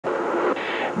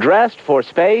Dressed for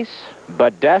space,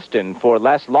 but destined for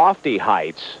less lofty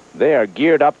heights, they are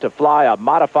geared up to fly a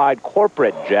modified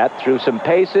corporate jet through some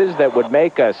paces that would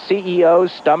make a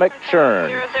CEO's stomach churn.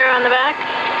 00 on the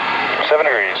back. 7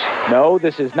 degrees. No,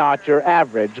 this is not your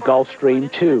average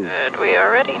Gulfstream 2. Good, we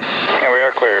are ready. Yeah, we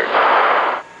are cleared.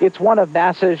 It's one of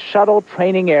NASA's Shuttle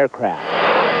Training Aircraft.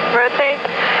 Rotate.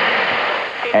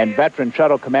 And veteran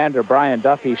shuttle commander Brian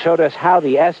Duffy showed us how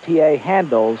the STA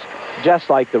handles just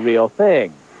like the real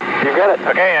thing. You got it.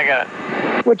 Okay, I got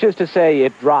it. Which is to say,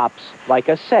 it drops like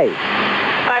a safe.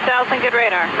 5,000, good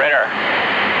radar. Radar.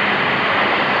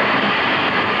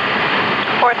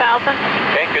 4,000.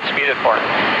 Okay, good speed at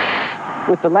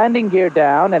 4. With the landing gear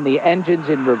down and the engines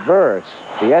in reverse,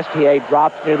 the STA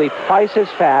drops nearly twice as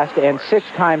fast and 6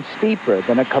 times steeper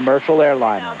than a commercial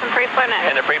airliner. And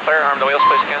the pre-flare, arm the wheels,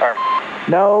 please again. Arm.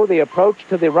 No, the approach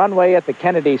to the runway at the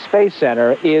Kennedy Space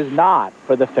Center is not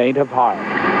for the faint of heart.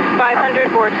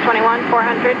 500, boards 21,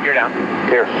 400. You're down.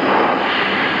 Here.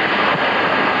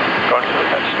 Going to the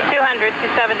touchdown. 200,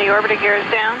 270, orbiter gear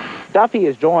is down. Duffy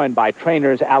is joined by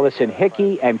trainers Allison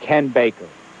Hickey and Ken Baker.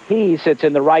 He sits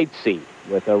in the right seat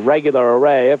with a regular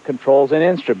array of controls and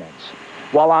instruments.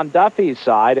 While on Duffy's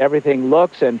side, everything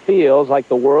looks and feels like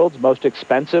the world's most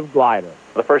expensive glider.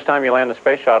 The first time you land a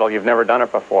space shuttle, you've never done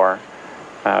it before,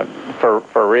 for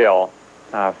real.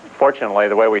 Fortunately,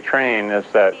 the way we train is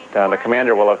that the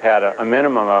commander will have had a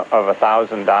minimum of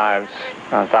 1,000 dives,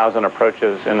 1,000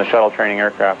 approaches in the shuttle training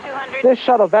aircraft. This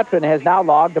shuttle veteran has now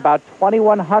logged about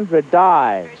 2,100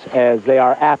 dives, as they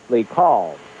are aptly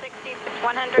called.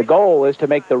 The goal is to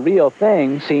make the real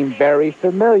thing seem very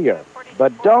familiar,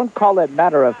 but don't call it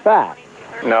matter of fact.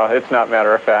 No, it's not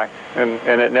matter of fact, and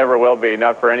it never will be,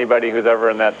 not for anybody who's ever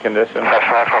in that condition. That's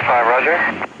 545,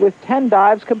 Roger. With 10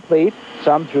 dives complete,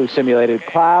 some through simulated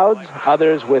clouds,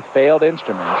 others with failed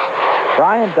instruments,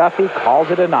 Brian Duffy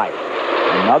calls it a night.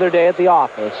 Another day at the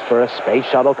office for a space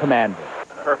shuttle commander.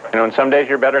 Perfect. You know, and some days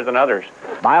you're better than others.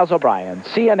 Miles O'Brien,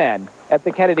 CNN, at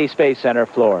the Kennedy Space Center,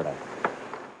 Florida.